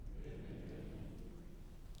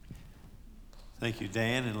Thank you,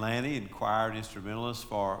 Dan and Lanny, and choir and instrumentalists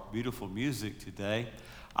for beautiful music today.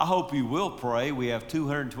 I hope you will pray. We have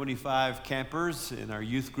 225 campers in our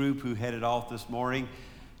youth group who headed off this morning.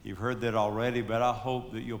 You've heard that already, but I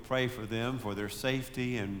hope that you'll pray for them, for their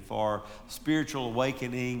safety, and for spiritual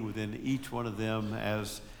awakening within each one of them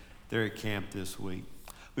as they're at camp this week.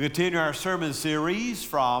 We continue our sermon series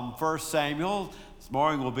from 1 Samuel. This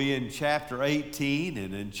morning we'll be in chapter 18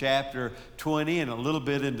 and in chapter 20 and a little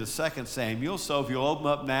bit into 2 Samuel. So if you'll open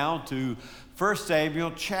up now to 1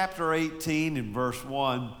 Samuel chapter 18 and verse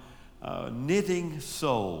 1, Knitting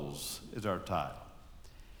Souls is our title.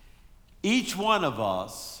 Each one of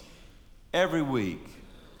us, every week,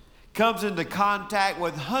 comes into contact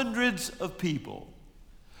with hundreds of people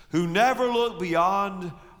who never look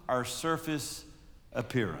beyond our surface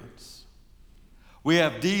appearance. We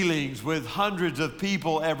have dealings with hundreds of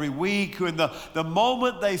people every week who, in the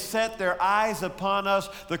moment they set their eyes upon us,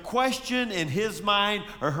 the question in his mind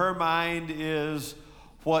or her mind is,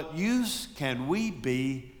 what use can we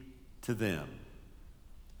be to them?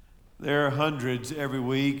 There are hundreds every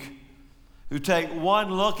week who take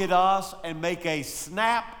one look at us and make a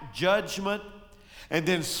snap judgment and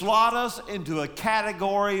then slot us into a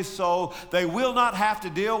category so they will not have to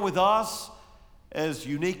deal with us as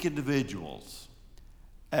unique individuals,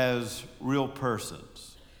 as real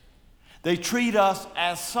persons. They treat us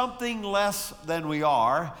as something less than we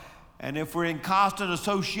are, and if we're in constant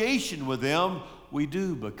association with them, we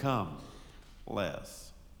do become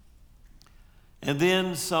less. And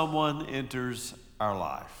then someone enters our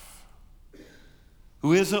life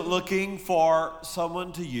who isn't looking for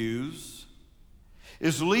someone to use,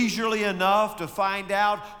 is leisurely enough to find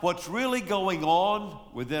out what's really going on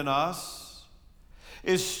within us,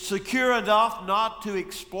 is secure enough not to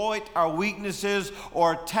exploit our weaknesses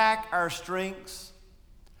or attack our strengths,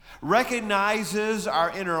 recognizes our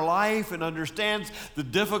inner life and understands the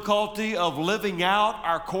difficulty of living out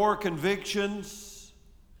our core convictions,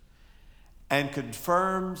 and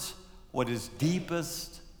confirms what is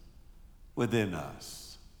deepest within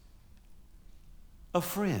us. A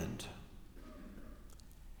friend.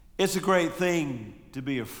 It's a great thing to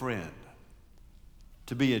be a friend,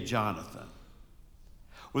 to be a Jonathan.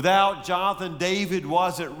 Without Jonathan, David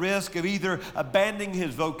was at risk of either abandoning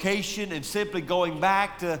his vocation and simply going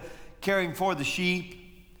back to caring for the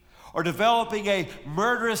sheep, or developing a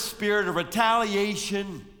murderous spirit of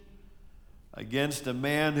retaliation against a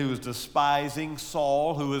man who was despising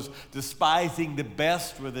Saul, who was despising the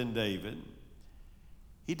best within David.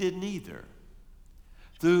 He did neither.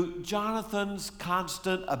 Through Jonathan's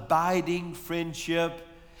constant abiding friendship,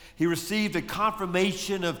 he received a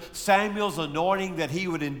confirmation of Samuel's anointing that he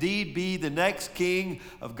would indeed be the next king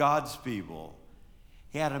of God's people.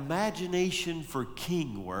 He had imagination for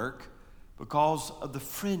king work because of the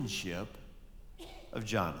friendship of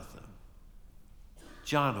Jonathan.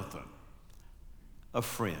 Jonathan, a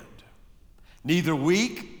friend. Neither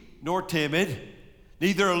weak nor timid,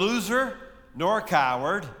 neither a loser nor a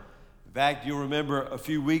coward. In fact, you'll remember a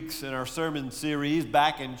few weeks in our sermon series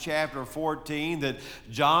back in chapter 14 that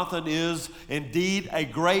Jonathan is indeed a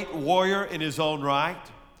great warrior in his own right.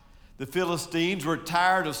 The Philistines were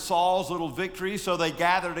tired of Saul's little victory, so they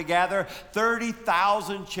gathered together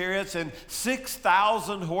 30,000 chariots and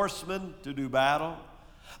 6,000 horsemen to do battle.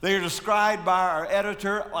 They are described by our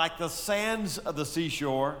editor like the sands of the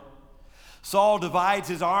seashore. Saul divides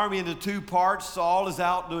his army into two parts. Saul is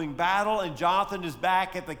out doing battle, and Jonathan is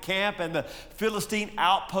back at the camp, and the Philistine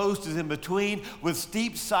outpost is in between with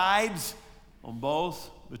steep sides on both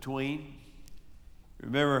between.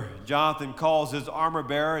 Remember, Jonathan calls his armor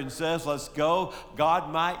bearer and says, "Let's go. God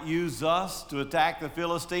might use us to attack the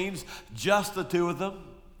Philistines, just the two of them."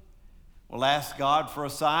 We'll ask God for a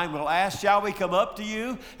sign. We'll ask, "Shall we come up to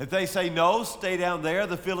you?" If they say no, stay down there,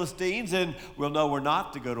 the Philistines, and we'll know we're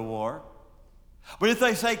not to go to war. But if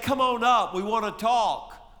they say, "Come on up, we want to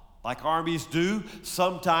talk," like armies do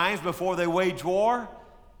sometimes before they wage war,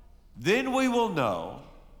 then we will know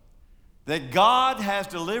that God has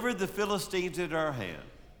delivered the Philistines into our hand,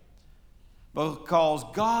 because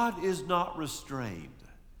God is not restrained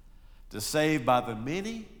to save by the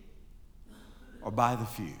many or by the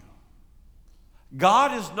few.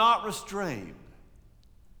 God is not restrained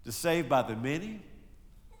to save by the many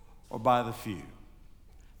or by the few.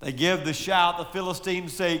 They give the shout. The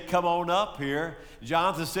Philistines say, "Come on up here."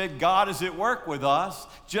 Jonathan said, "God is at work with us."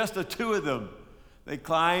 Just the two of them. They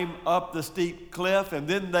climb up the steep cliff, and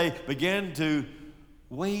then they begin to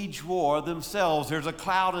wage war themselves. There's a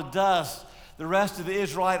cloud of dust. The rest of the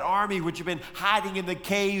Israelite army, which have been hiding in the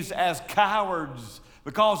caves as cowards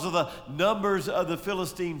because of the numbers of the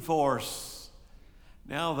Philistine force,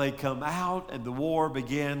 Now they come out and the war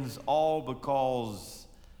begins, all because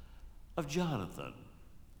of Jonathan.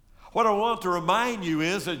 What I want to remind you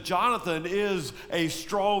is that Jonathan is a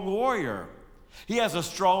strong warrior. He has a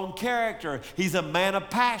strong character. He's a man of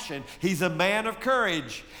passion. He's a man of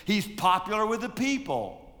courage. He's popular with the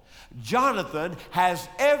people. Jonathan has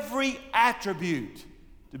every attribute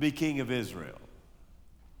to be king of Israel.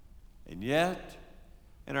 And yet,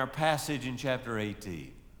 in our passage in chapter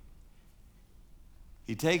 18,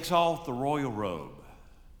 he takes off the royal robe,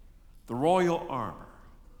 the royal armor,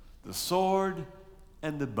 the sword,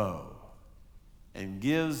 and the bow, and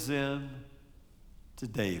gives them to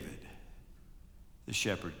David, the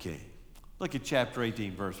shepherd king. Look at chapter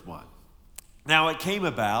 18, verse 1. Now it came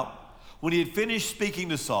about, when he had finished speaking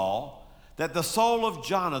to Saul, that the soul of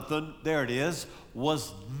Jonathan, there it is,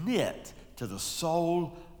 was knit to the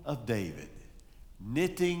soul of David.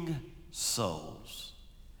 Knitting souls.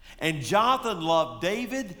 And Jonathan loved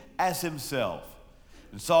David as himself.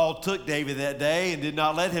 And Saul took David that day and did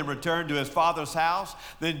not let him return to his father's house.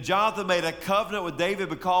 Then Jonathan made a covenant with David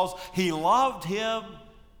because he loved him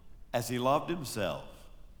as he loved himself.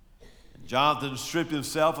 And Jonathan stripped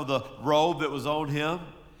himself of the robe that was on him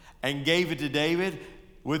and gave it to David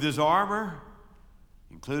with his armor,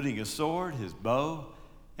 including his sword, his bow,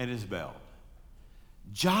 and his belt.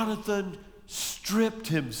 Jonathan stripped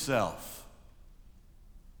himself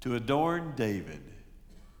to adorn David,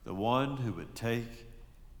 the one who would take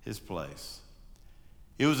his place.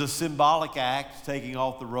 It was a symbolic act, taking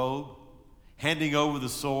off the robe, handing over the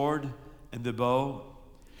sword and the bow,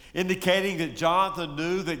 indicating that Jonathan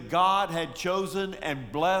knew that God had chosen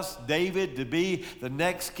and blessed David to be the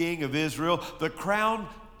next king of Israel. The crown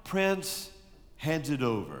prince hands it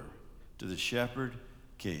over to the shepherd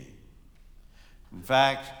king. In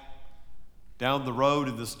fact, down the road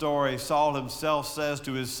in the story, Saul himself says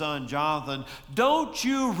to his son Jonathan, "Don't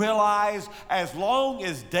you realize as long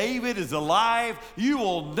as David is alive, you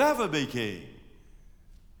will never be king?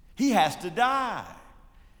 He has to die."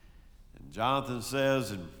 And Jonathan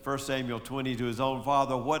says in 1 Samuel 20 to his own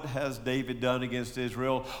father, "What has David done against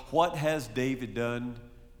Israel? What has David done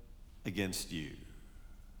against you?"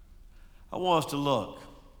 I want us to look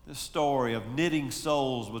at this story of knitting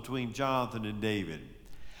souls between Jonathan and David.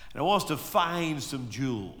 And I want us to find some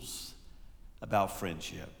jewels about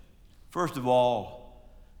friendship. First of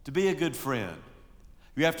all, to be a good friend,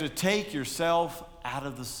 you have to take yourself out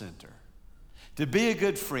of the center. To be a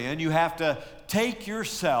good friend, you have to take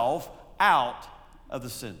yourself out of the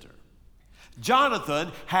center.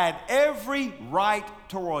 Jonathan had every right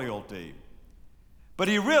to royalty, but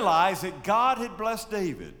he realized that God had blessed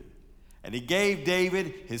David, and he gave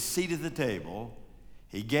David his seat at the table.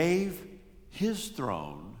 He gave his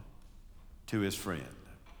throne to his friend.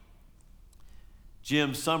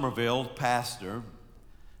 Jim Somerville, pastor,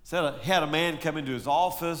 said he had a man come into his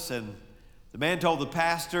office, and the man told the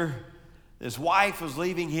pastor his wife was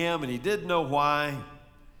leaving him and he didn't know why.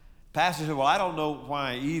 Pastor said, "Well, I don't know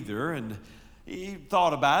why either." And he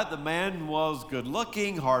thought about it. The man was good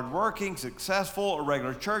looking, hardworking, successful, a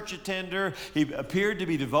regular church attender. He appeared to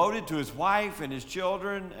be devoted to his wife and his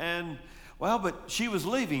children, and but she was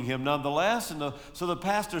leaving him nonetheless. And so the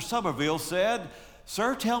pastor Somerville said,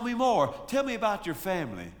 "Sir, tell me more. Tell me about your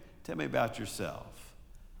family. Tell me about yourself."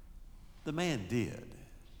 The man did.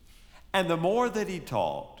 And the more that he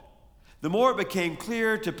talked, the more it became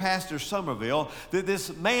clear to Pastor Somerville that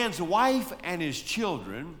this man's wife and his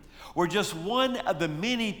children were just one of the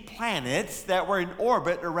many planets that were in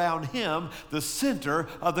orbit around him, the center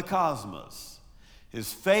of the cosmos.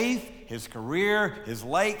 His faith, his career, his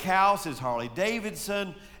lake house, his Harley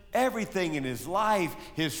Davidson, everything in his life,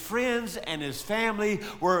 his friends and his family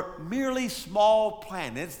were merely small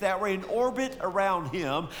planets that were in orbit around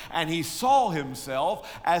him, and he saw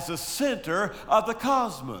himself as the center of the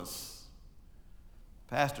cosmos.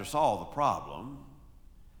 Pastor saw the problem.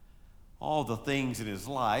 All the things in his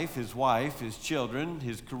life, his wife, his children,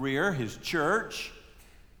 his career, his church,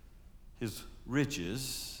 his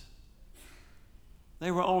riches, they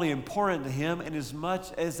were only important to him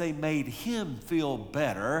inasmuch as they made him feel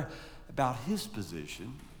better about his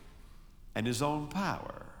position and his own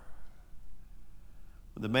power.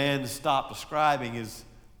 When the man stopped describing his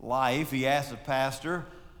life, he asked the pastor,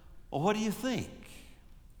 "Well, what do you think?"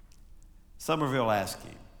 Somerville asked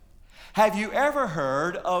him, "Have you ever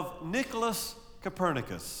heard of Nicholas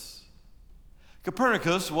Copernicus?"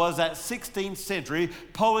 Copernicus was that 16th century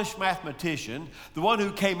Polish mathematician, the one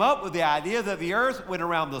who came up with the idea that the earth went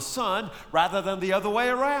around the sun rather than the other way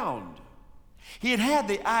around. He had had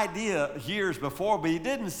the idea years before, but he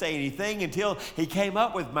didn't say anything until he came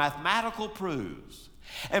up with mathematical proofs.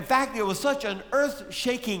 In fact, it was such an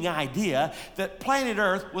earth-shaking idea that planet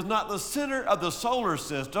Earth was not the center of the solar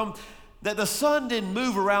system, that the sun didn't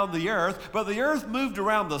move around the earth, but the earth moved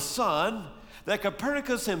around the sun, that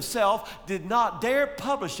Copernicus himself did not dare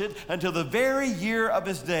publish it until the very year of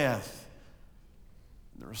his death.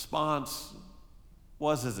 The response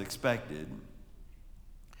was as expected.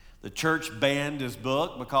 The church banned his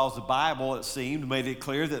book because the Bible, it seemed, made it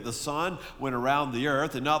clear that the sun went around the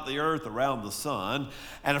earth and not the earth around the sun.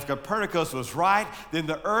 And if Copernicus was right, then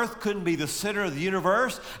the earth couldn't be the center of the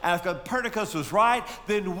universe. And if Copernicus was right,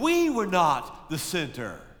 then we were not the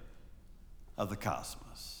center of the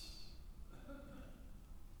cosmos.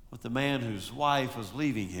 What the man whose wife was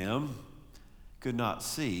leaving him could not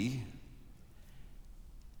see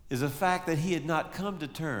is the fact that he had not come to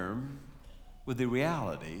terms with the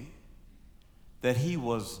reality that he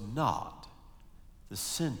was not the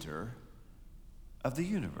center of the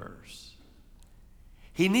universe.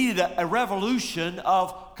 He needed a revolution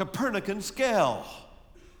of Copernican scale.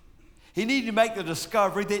 He needed to make the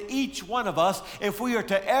discovery that each one of us, if we are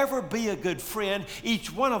to ever be a good friend,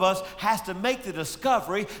 each one of us has to make the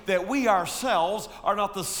discovery that we ourselves are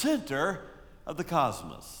not the center of the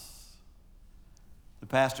cosmos. The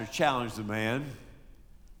pastor challenged the man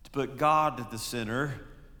to put God at the center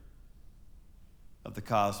of the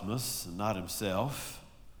cosmos and not himself,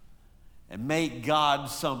 and make God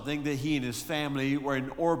something that he and his family were in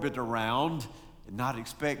orbit around, and not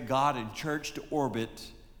expect God and church to orbit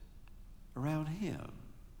around him.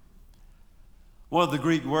 One of the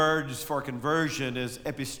Greek words for conversion is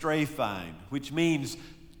epistraphein, which means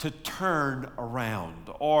to turn around,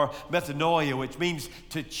 or metanoia, which means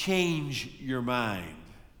to change your mind.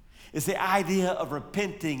 It's the idea of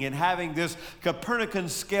repenting and having this Copernican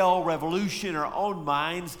scale revolution in our own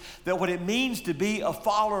minds, that what it means to be a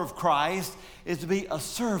follower of Christ is to be a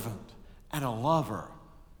servant and a lover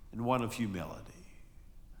and one of humility.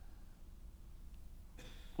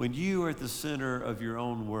 When you are at the center of your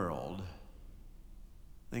own world,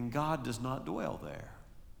 then God does not dwell there.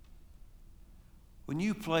 When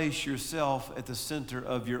you place yourself at the center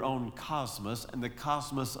of your own cosmos and the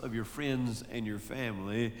cosmos of your friends and your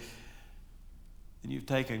family, then you've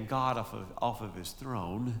taken God off of his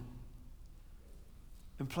throne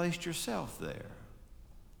and placed yourself there.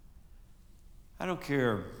 I don't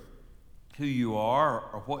care who you are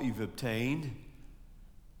or what you've obtained.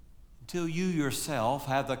 Until you yourself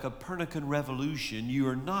have the Copernican revolution, you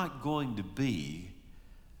are not going to be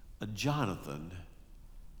a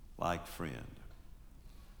Jonathan-like friend.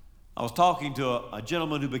 I was talking to a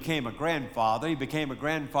gentleman who became a grandfather. He became a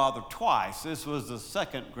grandfather twice. This was the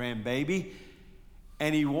second grandbaby.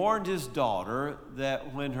 And he warned his daughter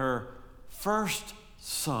that when her first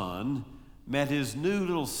son met his new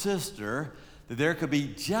little sister, that there could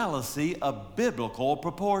be jealousy of biblical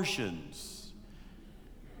proportions.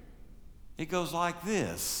 It goes like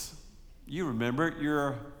this. You remember,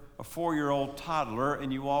 you're a 4-year-old toddler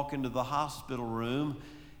and you walk into the hospital room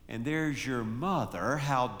and there's your mother.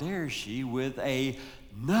 How dare she with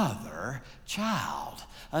another child,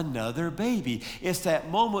 another baby. It's that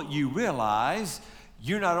moment you realize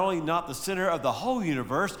you're not only not the center of the whole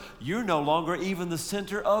universe, you're no longer even the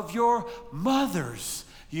center of your mother's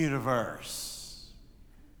universe.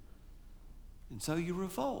 And so you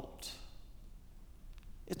revolt.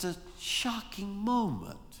 It's a shocking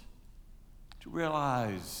moment to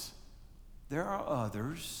realize there are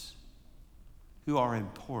others who are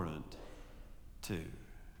important too.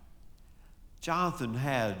 Jonathan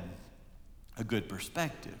had a good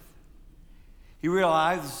perspective. He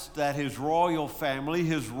realized that his royal family,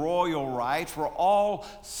 his royal rights were all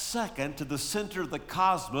second to the center of the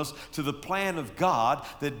cosmos, to the plan of God,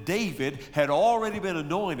 that David had already been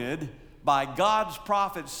anointed by God's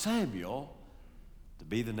prophet Samuel to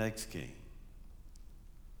be the next king.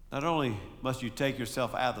 Not only must you take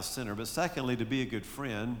yourself out of the center, but secondly, to be a good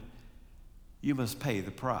friend, you must pay the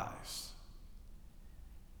price.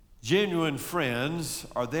 Genuine friends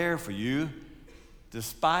are there for you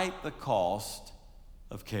despite the cost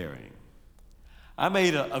of caring. I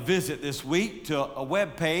made a visit this week to a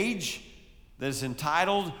web page that is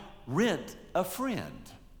entitled Rent a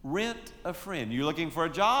Friend. Rent a Friend. You're looking for a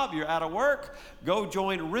job, you're out of work, go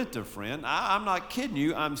join Rent a Friend. I'm not kidding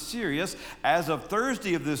you, I'm serious. As of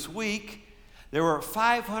Thursday of this week, there were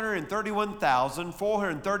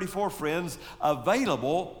 531,434 friends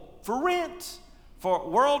available for rent. For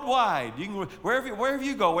worldwide, you can, wherever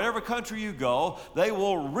you go, whatever country you go, they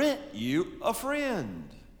will rent you a friend.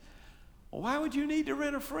 Well, why would you need to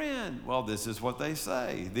rent a friend? Well, this is what they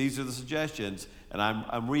say. These are the suggestions, and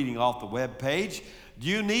I'm reading off the web page. Do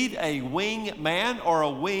you need a wing man or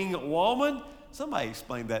a wing woman? Somebody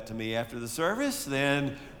explained that to me after the service.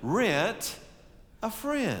 Then rent a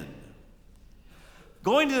friend.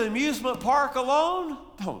 Going to the amusement park alone?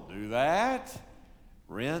 Don't do that.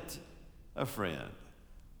 Rent a friend.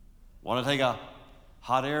 Want to take a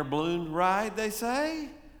hot air balloon ride, they say?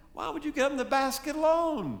 Why would you get up in the basket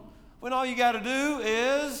alone when all you got to do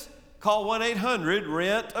is call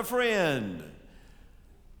 1-800-RENT-A-FRIEND?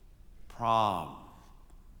 Prom.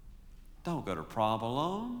 Don't go to prom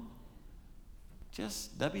alone.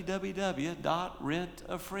 Just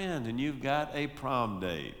www.rentafriend and you've got a prom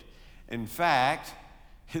date. In fact,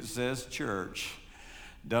 it says church.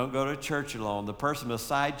 Don't go to church alone. The person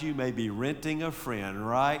beside you may be renting a friend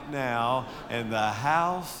right now in the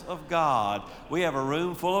house of God. We have a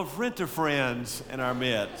room full of rent-a-friends in our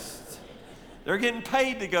midst. They're getting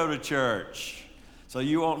paid to go to church, so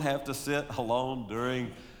you won't have to sit alone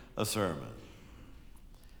during a sermon.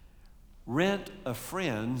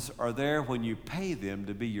 Rent-a-friends are there when you pay them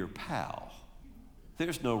to be your pal.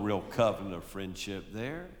 There's no real covenant of friendship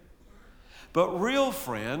there. But real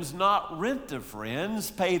friends, not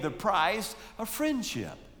rent-a-friends, pay the price of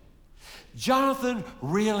friendship. Jonathan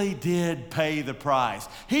really did pay the price.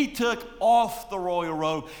 He took off the royal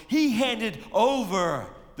robe. He handed over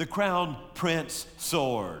the crown prince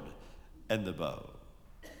sword and the bow.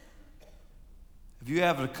 If you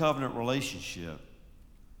have a covenant relationship,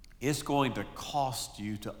 it's going to cost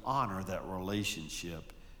you to honor that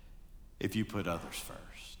relationship if you put others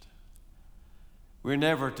first. We're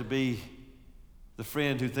never to be the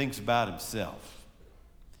friend who thinks about himself.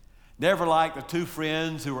 Never like the two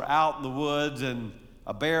friends who were out in the woods and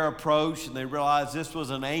a bear approached and they realized this was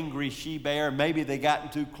an angry she-bear. Maybe they gotten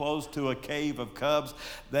too close to a cave of cubs.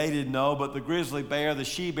 They didn't know, but the grizzly bear, the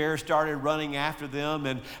she-bear, started running after them.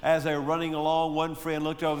 And as they were running along, one friend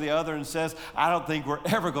looked over the other and says, I don't think we're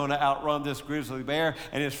ever going to outrun this grizzly bear.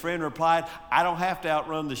 And his friend replied, I don't have to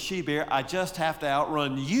outrun the she-bear. I just have to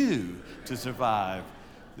outrun you to survive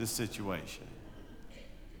this situation.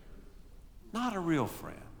 Not a real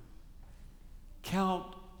friend. Count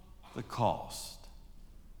the cost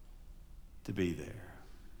to be there.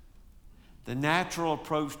 The natural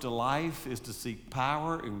approach to life is to seek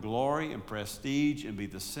power and glory and prestige and be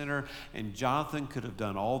the center, and Jonathan could have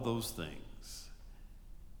done all those things,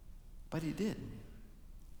 but he didn't.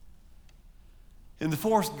 In the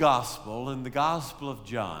fourth gospel, in the Gospel of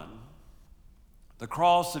John, the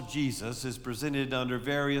cross of Jesus is presented under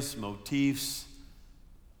various motifs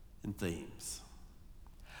and themes.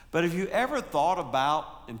 But have you ever thought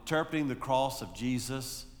about interpreting the cross of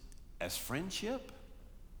Jesus as friendship?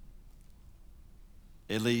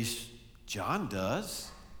 At least John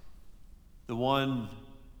does, the one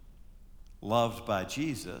loved by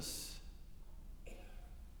Jesus.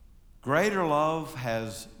 Greater love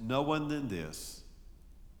has no one than this,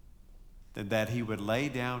 than that he would lay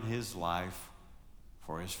down his life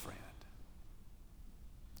for his friend.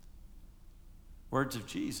 Words of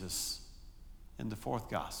Jesus in the fourth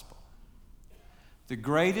gospel. The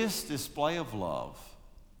greatest display of love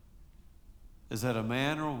is that a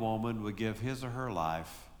man or a woman would give his or her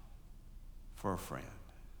life for a friend.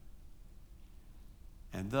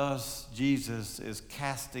 And thus, Jesus is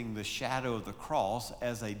casting the shadow of the cross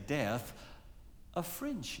as a death of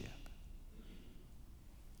friendship.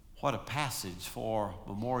 What a passage for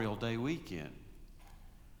Memorial Day weekend.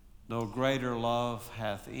 No greater love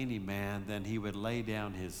hath any man than he would lay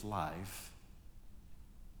down his life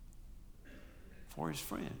for his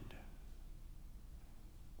friend.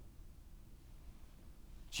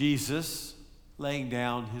 Jesus laying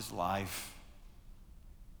down his life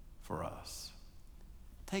for us.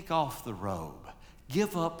 Take off the robe.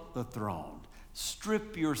 Give up the throne.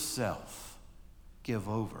 Strip yourself. Give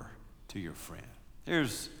over to your friend.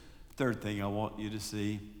 Here's the third thing I want you to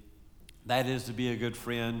see. That is, to be a good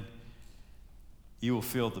friend, you will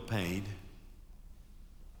feel the pain.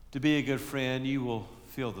 To be a good friend, you will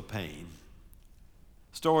feel the pain.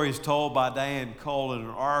 Stories told by Diane Cole in an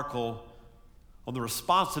article on the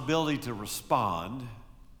responsibility to respond.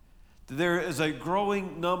 There is a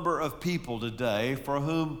growing number of people today for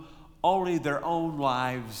whom only their own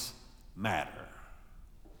lives matter.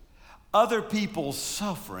 Other people's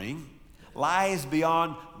suffering lies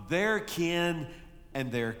beyond their kin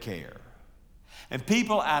and their care. And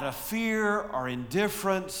people out of fear or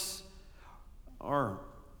indifference or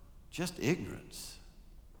just ignorance,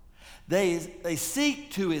 they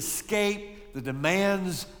seek to escape the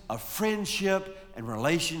demands of friendship and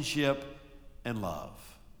relationship and love.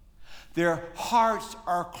 Their hearts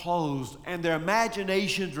are closed and their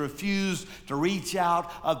imaginations refuse to reach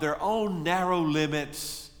out of their own narrow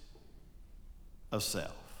limits of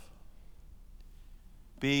self.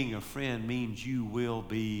 Being a friend means you will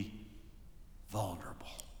be vulnerable.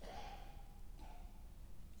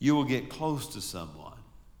 You will get close to someone.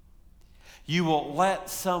 You will let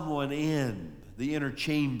someone in the inner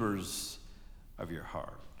chambers of your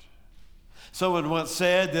heart. Someone once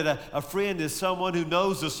said that a friend is someone who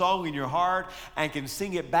knows the song in your heart and can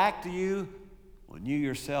sing it back to you when you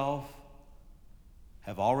yourself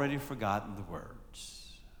have already forgotten the words.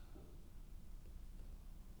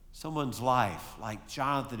 Someone's life, like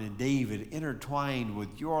Jonathan and David, intertwined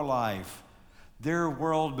with your life. Their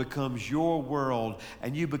world becomes your world,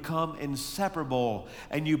 and you become inseparable,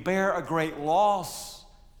 and you bear a great loss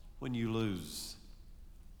when you lose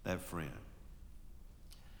that friend.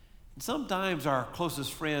 And sometimes our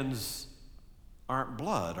closest friends aren't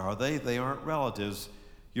blood, are they? They aren't relatives.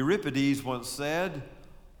 Euripides once said,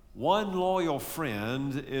 "One loyal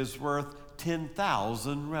friend is worth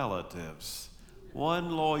 10,000 relatives."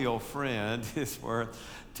 One loyal friend is worth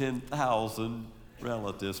 10,000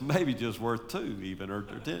 relatives. Maybe just worth 2 even, or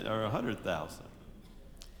 100,000.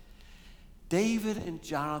 David and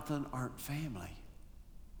Jonathan aren't family.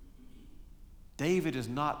 David is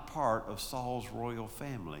not part of Saul's royal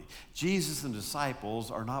family. Jesus and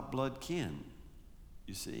disciples are not blood kin,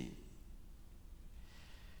 you see.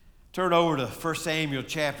 Turn over to 1 Samuel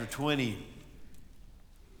chapter 20.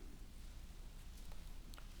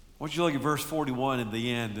 I want you to look at verse 41 in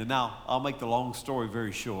the end, and now I'll make the long story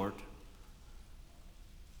very short.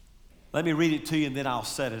 Let me read it to you, and then I'll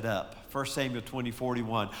set it up. 1 Samuel 20,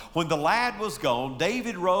 41. When the lad was gone,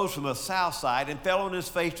 David rose from the south side and fell on his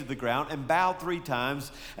face to the ground and bowed 3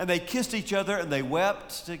 times, and they kissed each other, and they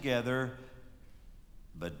wept together,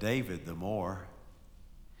 but David the more.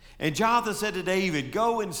 And Jonathan said to David,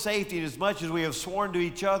 "Go in safety, inasmuch as we have sworn to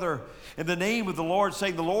each other in the name of the Lord,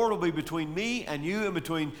 saying, the Lord will be between me and you, and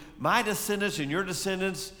between my descendants and your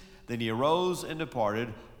descendants." Then he arose and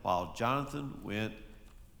departed, while Jonathan went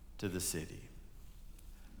to the city.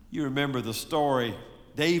 You remember the story.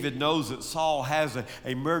 David knows that Saul has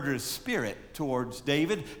a murderous spirit towards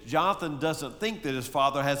David. Jonathan doesn't think that his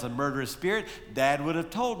father has a murderous spirit. Dad would have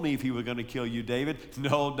told me if he was going to kill you, David.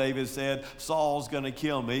 No, David said, Saul's going to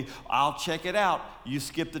kill me. I'll check it out. You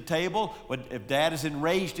skip the table. But if Dad is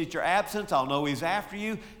enraged at your absence, I'll know he's after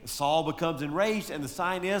you. Saul becomes enraged, and the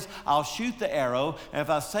sign is, I'll shoot the arrow. And if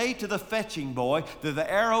I say to the fetching boy that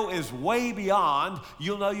the arrow is way beyond,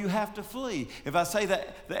 you'll know you have to flee. If I say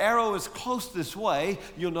that the arrow is close this way,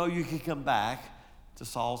 you'll know you can come back to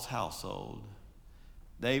Saul's household.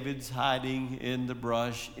 David's hiding in the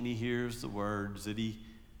brush, and he hears the words that he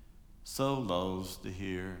so loathes to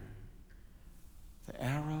hear. The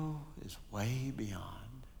arrow is way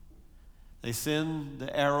beyond. They send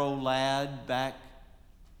the arrow lad back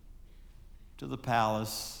to the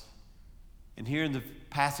palace. And here in the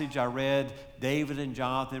passage I read, David and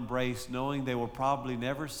Jonathan embrace, knowing they will probably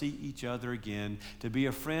never see each other again. To be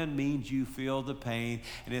a friend means you feel the pain.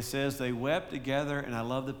 And it says they wept together, and I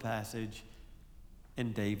love the passage,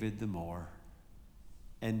 and David the more.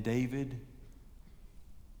 And David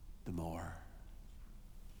the more.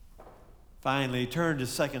 Finally, turn to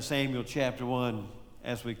 2 Samuel chapter 1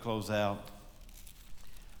 as we close out.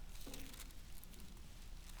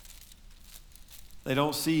 They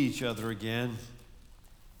don't see each other again.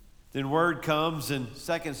 Then word comes in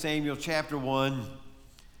 2 Samuel chapter 1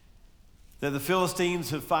 that the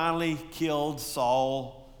Philistines have finally killed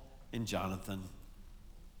Saul and Jonathan.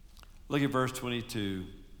 Look at verse 22.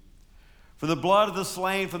 From the blood of the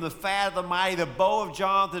slain, from the fat of the mighty, the bow of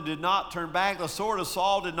Jonathan did not turn back. The sword of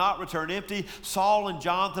Saul did not return empty. Saul and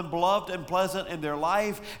Jonathan, beloved and pleasant in their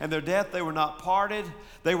life and their death, they were not parted.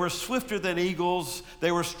 They were swifter than eagles.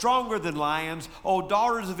 They were stronger than lions. O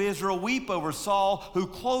daughters of Israel, weep over Saul, who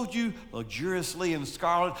clothed you luxuriously in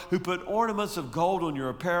scarlet, who put ornaments of gold on your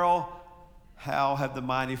apparel. How have the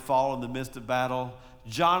mighty fallen in the midst of battle?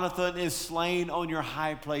 Jonathan is slain on your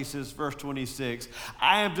high places. Verse 26.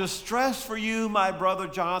 I am distressed for you, my brother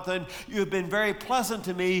Jonathan. You have been very pleasant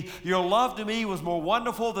to me. Your love to me was more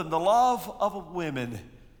wonderful than the love of women.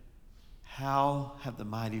 How have the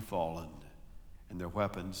mighty fallen and their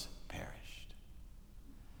weapons perished?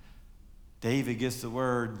 David gets the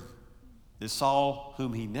word that Saul,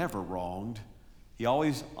 whom he never wronged, he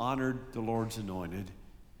always honored the Lord's anointed.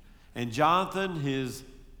 And Jonathan, his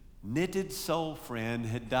knitted soul friend,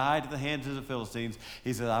 had died at the hands of the Philistines.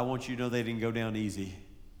 He said, I want you to know they didn't go down easy.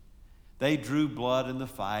 They drew blood in the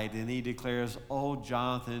fight, and he declares, oh,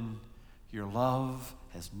 Jonathan, your love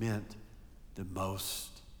has meant the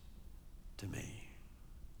most to me.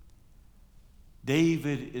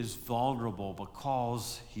 David is vulnerable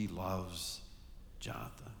because he loves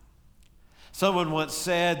Jonathan. Someone once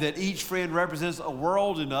said that each friend represents a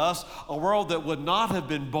world in us, a world that would not have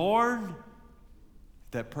been born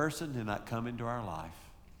if that person did not come into our life.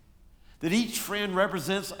 That each friend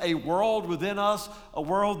represents a world within us, a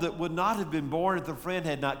world that would not have been born if the friend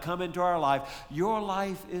had not come into our life. Your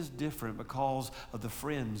life is different because of the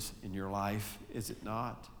friends in your life, is it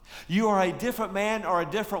not? You are a different man or a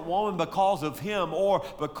different woman because of him or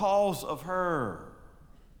because of her.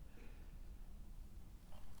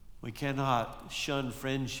 We cannot shun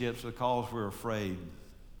friendships because we're afraid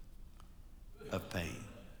of pain.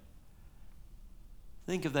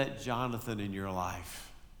 Think of that Jonathan in your life.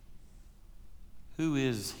 Who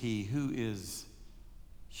is he? Who is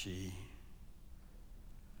she?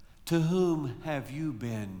 To whom have you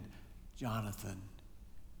been, Jonathan,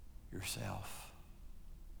 yourself?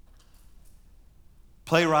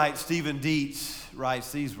 Playwright Stephen Dietz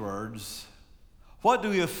writes these words: what do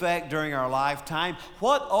we affect during our lifetime?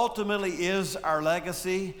 What ultimately is our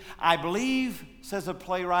legacy? I believe, says a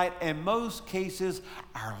playwright, in most cases,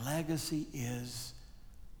 our legacy is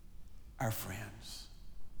our friends.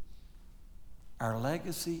 Our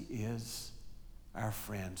legacy is our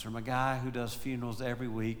friends. From a guy who does funerals every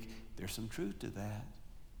week, there's some truth to that.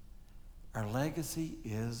 Our legacy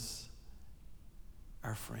is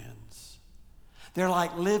our friends. They're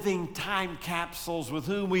like living time capsules with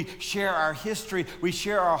whom we share our history, we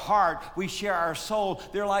share our heart, we share our soul.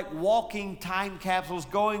 They're like walking time capsules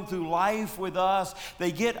going through life with us.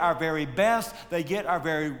 They get our very best, they get our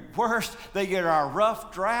very worst, they get our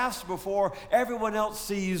rough drafts before everyone else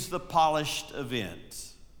sees the polished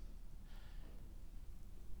events.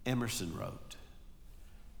 Emerson wrote,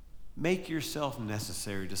 "Make yourself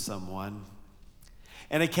necessary to someone.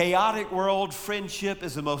 In a chaotic world, friendship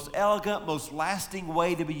is the most elegant, most lasting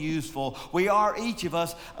way to be useful. We are, each of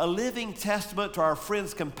us, a living testament to our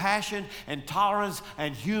friends' compassion and tolerance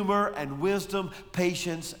and humor and wisdom,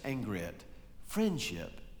 patience and grit.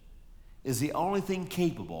 Friendship is the only thing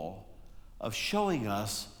capable of showing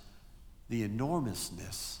us the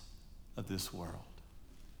enormousness of this world.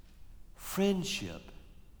 Friendship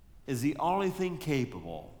is the only thing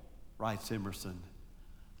capable," writes Emerson,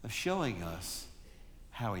 "of showing us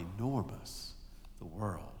how enormous the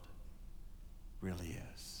world really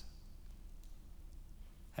is."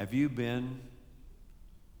 Have you been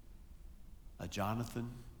a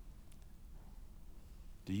Jonathan?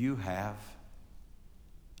 Do you have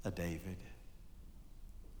a David?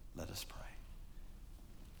 Let us pray.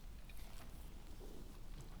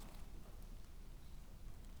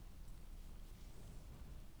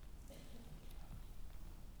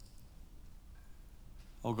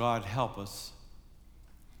 Oh God, help us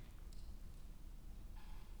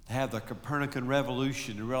have the Copernican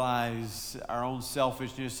revolution to realize our own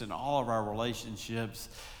selfishness in all of our relationships,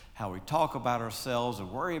 how we talk about ourselves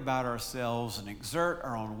and worry about ourselves and exert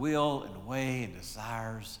our own will and way and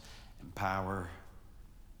desires and power.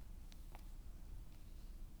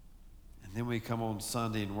 And then we come on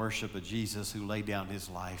Sunday and worship a Jesus who laid down his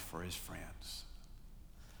life for his friends,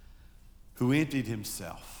 who emptied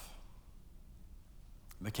himself,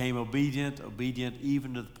 became obedient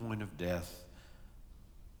even to the point of death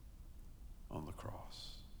on the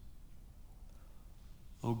cross.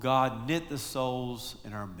 Oh God, knit the souls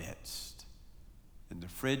in our midst in the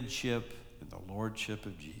friendship and the lordship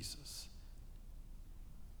of Jesus.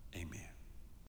 Amen.